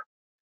ongoing care,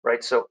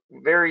 right? So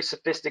very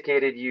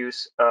sophisticated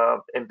use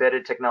of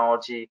embedded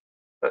technology,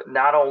 but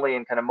not only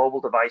in kind of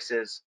mobile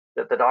devices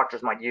that the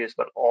doctors might use,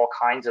 but all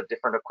kinds of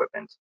different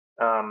equipment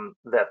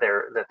that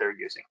they're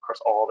using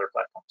across all their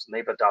platforms. And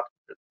they've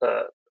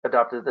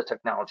adopted the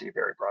technology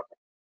very broadly.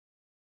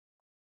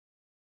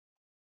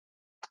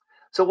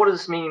 So what does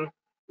this mean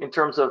in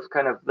terms of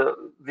kind of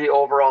the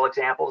overall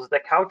examples?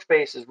 That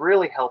Couchbase is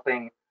really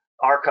helping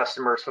our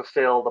customers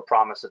fulfill the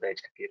promise of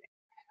edge computing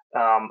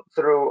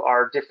through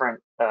our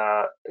different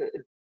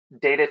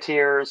data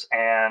tiers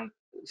and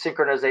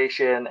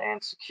synchronization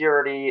and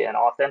security and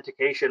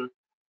authentication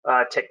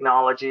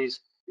technologies.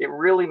 It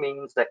really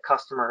means that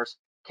customers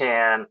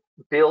can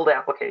build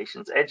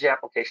applications, edge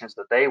applications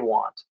that they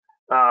want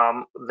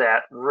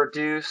that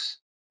reduce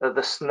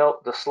the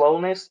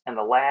slowness and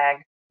the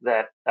lag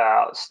that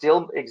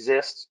still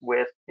exists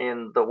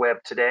within the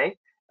web today,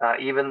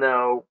 even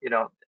though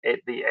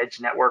the edge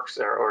networks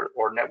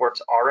or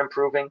networks are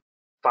improving.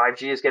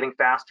 5G is getting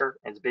faster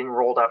and it's being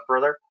rolled out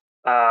further,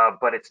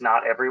 but it's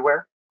not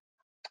everywhere.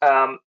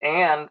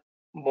 And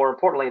more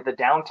importantly, the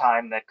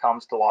downtime that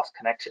comes to lost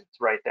connections,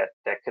 right?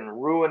 That can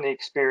ruin the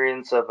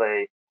experience of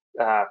a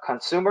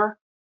consumer,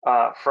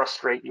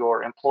 frustrate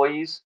your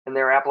employees in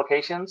their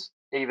applications,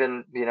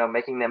 even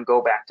making them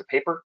go back to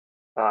paper.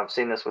 I've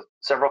seen this with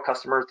several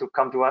customers who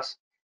come to us.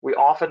 We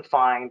often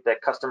find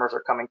that customers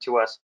are coming to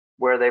us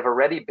where they've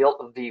already built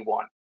a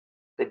V1.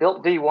 They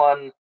built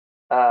V1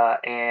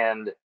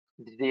 and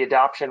the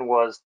adoption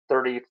was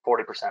 30,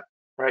 40%,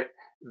 right?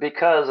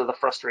 Because of the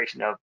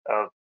frustration of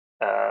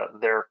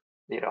their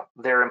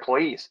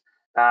employees.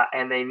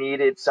 And they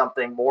needed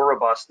something more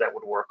robust that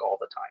would work all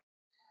the time.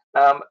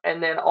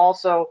 And then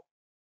also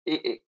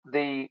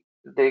the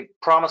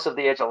promise of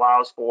the edge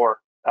allows for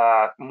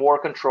more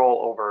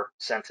control over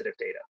sensitive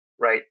data,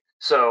 right?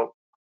 So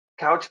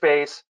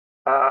Couchbase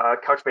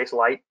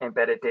Lite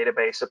embedded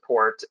database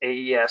supports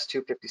AES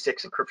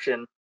 256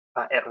 encryption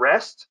at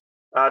rest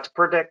to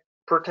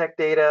protect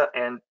data,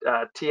 and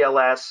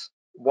TLS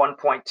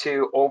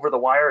 1.2 over the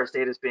wire as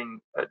data is being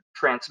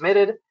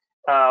transmitted,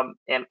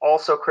 and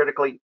also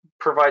critically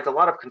provides a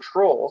lot of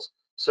controls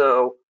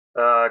so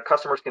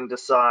customers can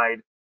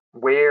decide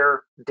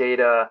where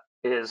data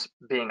is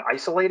being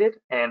isolated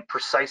and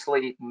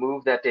precisely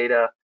move that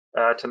data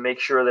to make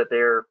sure that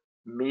they're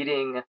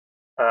meeting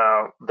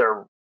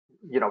their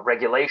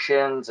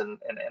regulations and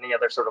any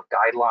other sort of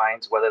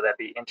guidelines, whether that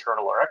be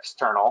internal or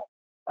external,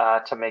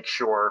 to make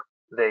sure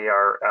they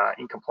are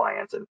in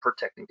compliance and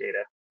protecting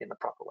data in the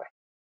proper way.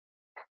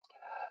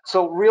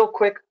 So real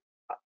quick,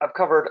 I've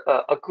covered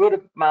a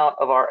good amount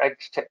of our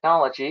edge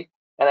technology,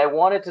 and I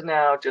wanted to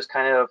now just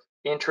kind of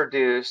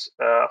introduce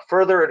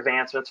further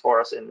advancements for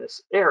us in this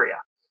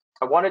area.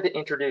 I wanted to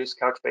introduce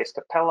Couchbase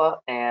Capella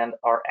and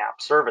our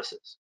app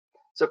services.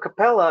 So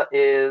Capella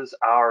is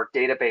our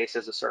database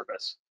as a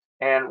service.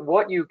 And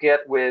what you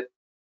get with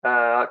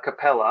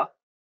Capella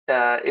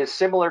is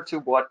similar to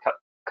what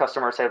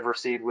customers have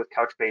received with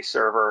Couchbase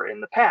Server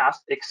in the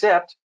past,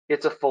 except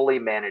it's a fully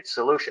managed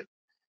solution.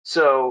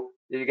 So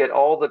you get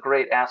all the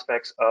great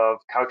aspects of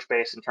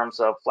Couchbase in terms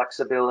of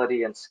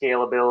flexibility and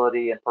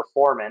scalability and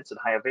performance and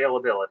high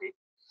availability,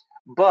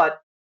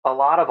 but a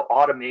lot of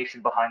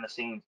automation behind the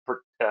scenes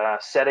for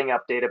setting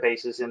up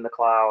databases in the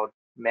cloud,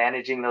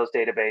 managing those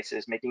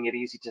databases, making it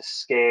easy to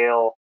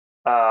scale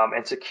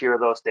and secure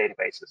those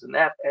databases. And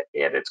that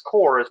at its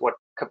core is what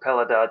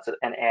Capella does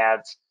and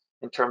adds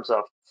in terms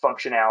of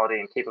functionality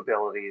and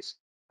capabilities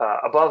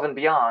above and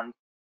beyond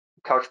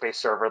Couchbase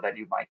Server that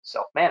you might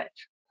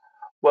self-manage.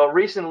 Well,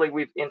 recently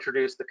we've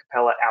introduced the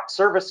Capella App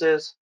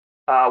Services,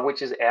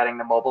 which is adding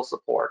the mobile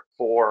support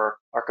for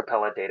our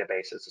Capella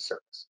database as a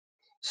service.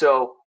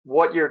 So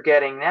what you're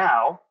getting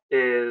now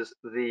is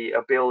the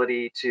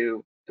ability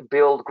to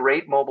build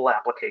great mobile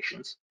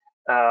applications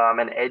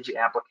and edge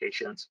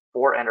applications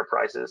for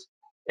enterprises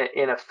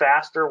in a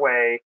faster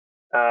way,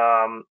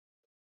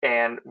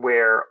 and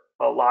where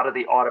a lot of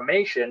the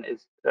automation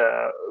is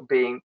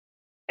being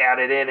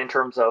added in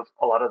terms of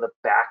a lot of the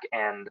back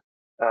end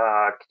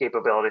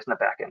capabilities and the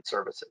back end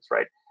services,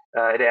 right?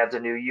 It adds a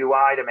new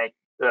UI to make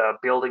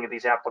building of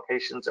these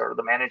applications or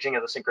the managing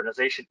of the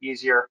synchronization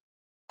easier,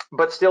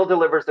 but still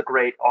delivers the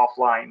great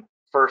offline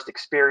first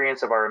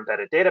experience of our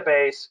embedded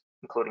database,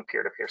 including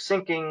peer-to-peer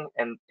syncing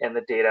and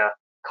the data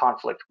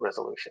conflict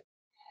resolution.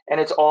 And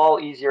it's all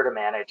easier to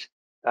manage,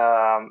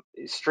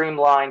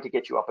 streamlined to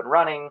get you up and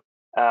running,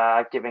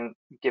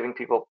 giving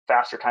people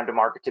faster time to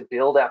market to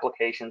build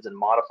applications and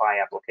modify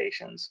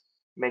applications,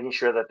 making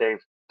sure that they're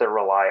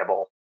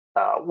reliable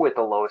with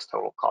the lowest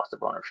total cost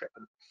of ownership.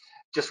 And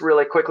just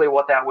really quickly,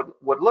 what that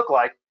would look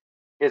like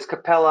is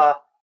Capella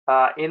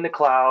in the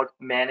cloud,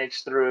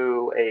 managed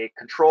through a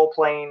control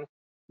plane,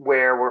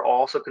 where we're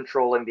also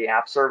controlling the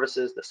app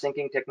services, the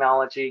syncing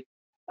technology,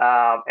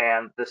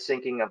 and the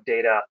syncing of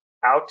data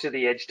out to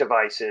the edge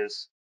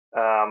devices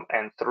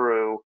and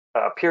through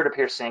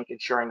peer-to-peer sync,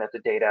 ensuring that the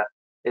data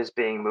is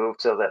being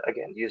moved so that,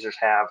 again, users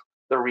have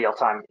the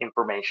real-time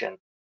information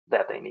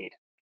that they need.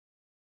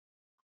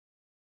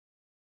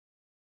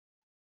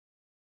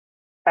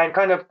 And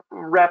kind of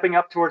wrapping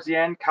up towards the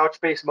end,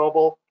 Couchbase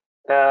Mobile,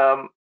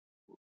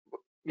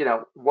 you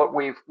know, what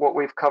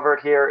we've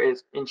covered here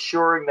is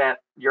ensuring that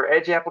your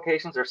edge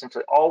applications are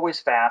essentially always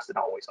fast and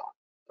always on,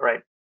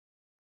 right?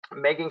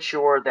 Making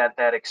sure that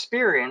that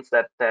experience,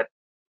 that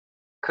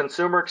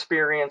consumer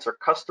experience or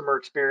customer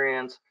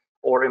experience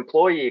or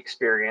employee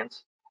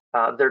experience,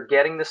 they're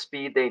getting the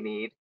speed they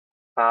need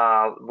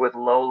with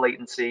low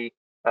latency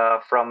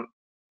from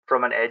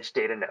an edge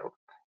data node.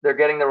 They're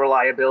getting the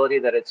reliability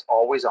that it's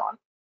always on,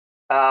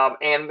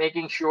 and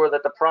making sure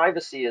that the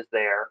privacy is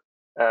there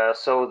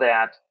so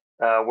that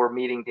we're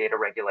meeting data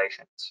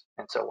regulations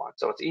and so on.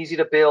 So it's easy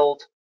to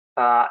build,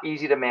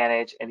 easy to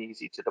manage, and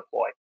easy to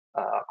deploy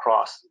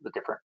across the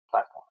different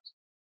platforms.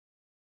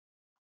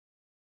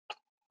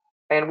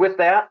 And with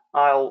that,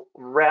 I'll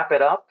wrap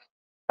it up.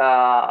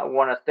 I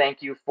want to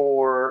thank you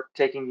for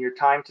taking your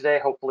time today.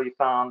 Hopefully you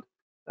found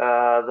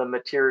the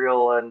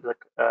material and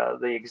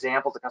the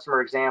examples, the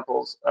customer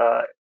examples,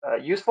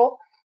 useful.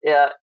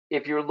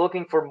 If you're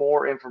looking for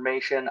more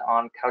information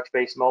on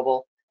Couchbase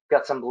Mobile,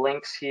 got some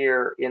links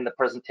here in the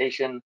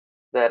presentation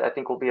that I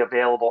think will be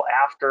available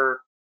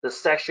after the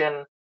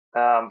session,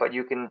 but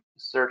you can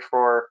search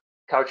for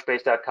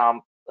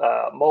couchbase.com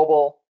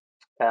mobile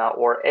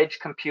or edge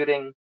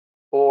computing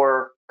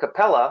or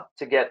Capella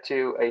to get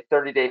to a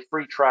 30-day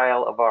free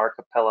trial of our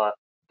Capella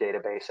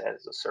database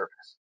as a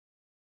service.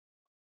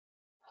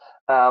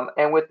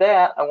 And with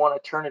that, I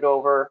want to turn it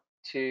over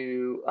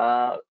to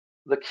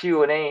the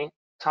Q&A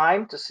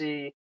time to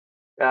see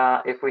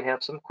if we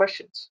have some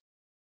questions.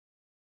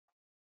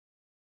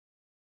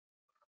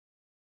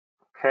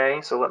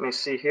 Okay, so let me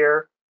see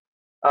here.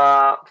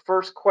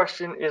 First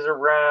question is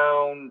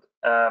around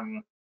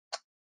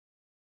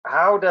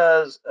how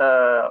does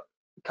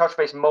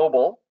Couchbase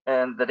Mobile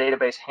and the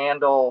database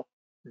handle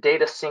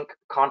data sync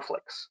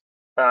conflicts?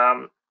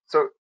 So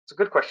it's a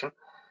good question.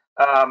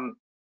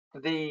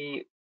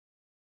 The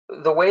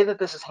way that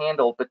this is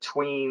handled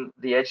between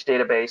the edge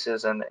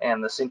databases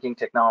and the syncing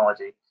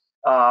technology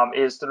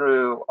is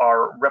through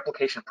our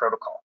replication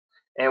protocol.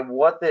 And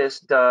what this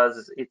does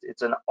is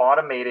it's an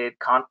automated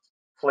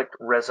conflict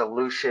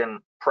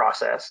resolution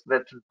process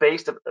that's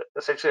based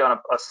essentially on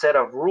a set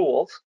of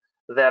rules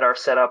that are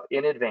set up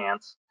in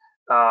advance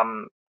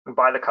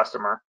by the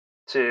customer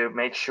to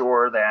make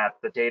sure that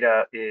the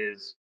data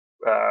is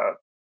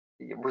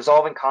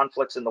resolving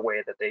conflicts in the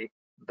way that they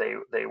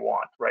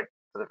want, right?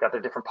 So they've got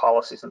their different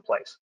policies in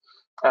place.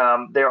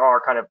 There are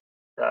kind of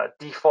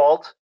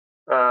default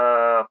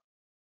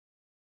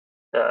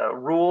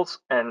rules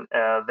and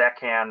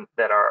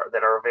that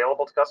are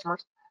available to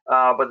customers,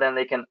 but then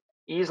they can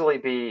easily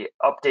be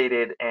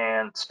updated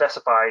and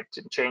specified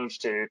to change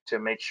to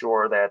make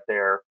sure that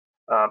they're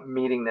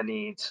meeting the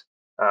needs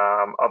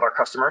of our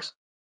customers,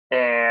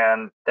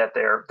 and that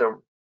the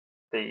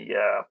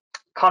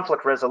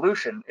conflict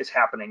resolution is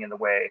happening in the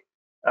way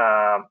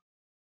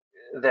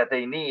that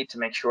they need to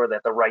make sure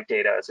that the right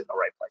data is in the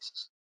right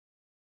places.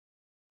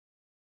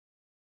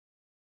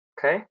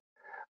 Okay.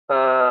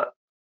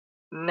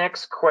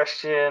 Next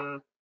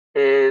question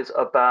is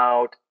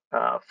about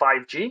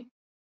 5G.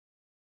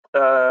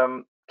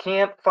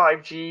 Can't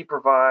 5G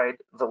provide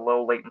the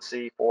low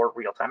latency for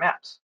real-time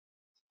apps?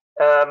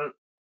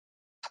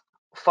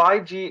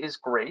 5G is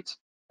great.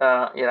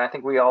 And I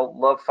think we all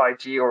love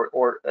 5G,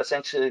 or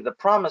essentially the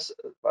promise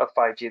of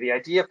 5G, the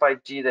idea of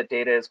 5G that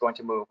data is going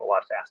to move a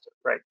lot faster,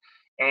 right?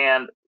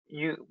 And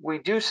we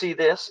do see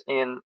this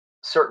in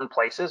certain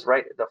places,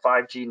 right? The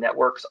 5G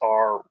networks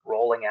are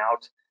rolling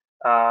out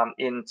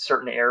in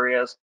certain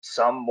areas,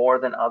 some more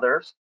than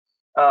others.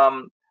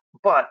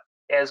 But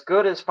as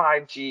good as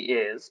 5G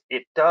is,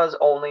 it does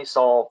only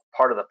solve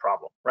part of the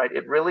problem, right?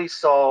 It really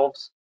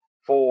solves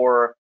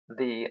for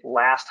the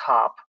last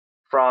hop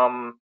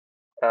from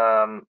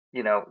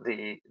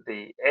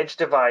the edge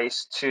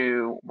device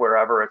to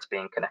wherever it's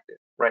being connected,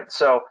 right?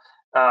 So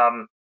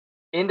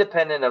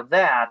independent of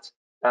that,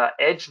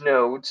 edge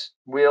nodes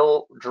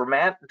will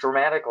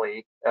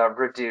dramatically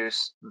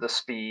reduce the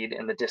speed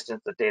and the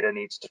distance that data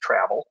needs to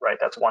travel, right?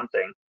 That's one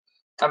thing.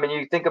 I mean,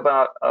 you think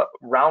about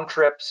round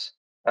trips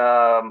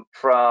from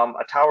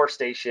a tower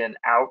station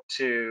out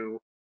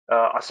to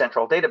a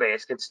central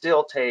database can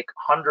still take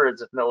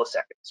hundreds of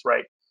milliseconds,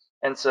 right?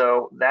 And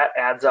so that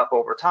adds up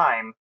over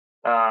time,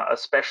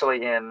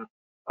 especially in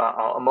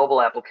a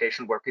mobile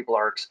application where people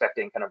are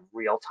expecting kind of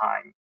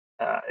real-time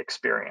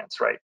experience,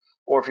 right?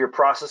 Or if you're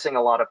processing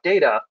a lot of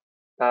data,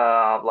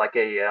 like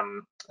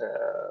in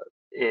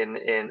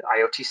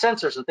IoT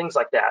sensors and things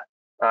like that,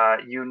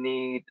 you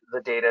need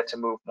the data to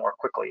move more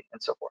quickly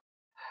and so forth.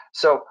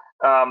 So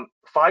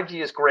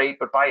 5G is great,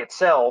 but by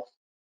itself,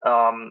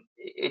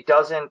 it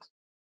doesn't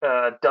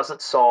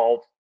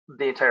solve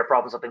the entire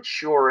problems of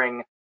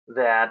ensuring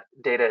that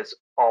data is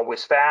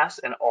always fast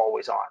and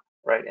always on,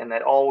 right? And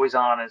that always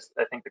on is,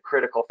 I think, the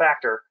critical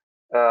factor,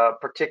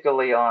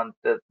 particularly on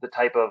the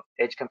type of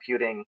edge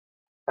computing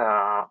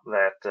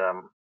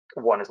that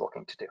one is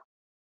looking to do.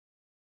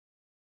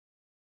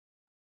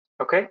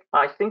 Okay,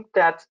 I think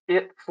that's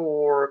it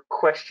for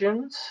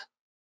questions.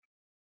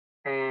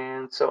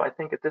 And so I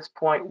think at this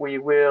point we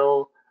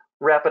will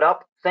wrap it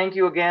up. Thank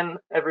you again,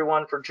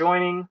 everyone, for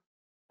joining.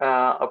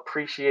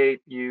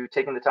 Appreciate you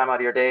taking the time out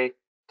of your day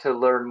to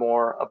learn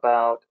more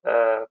about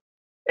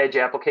edge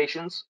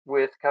applications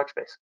with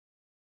Couchbase.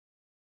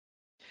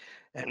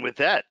 And with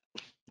that,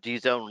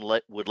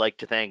 DZone would like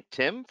to thank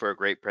Tim for a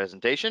great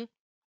presentation.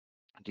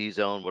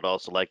 DZone would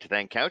also like to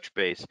thank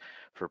Couchbase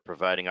for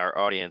providing our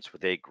audience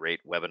with a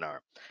great webinar.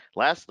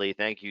 Lastly,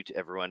 thank you to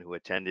everyone who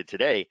attended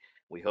today.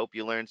 We hope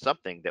you learned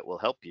something that will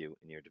help you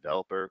in your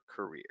developer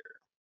career.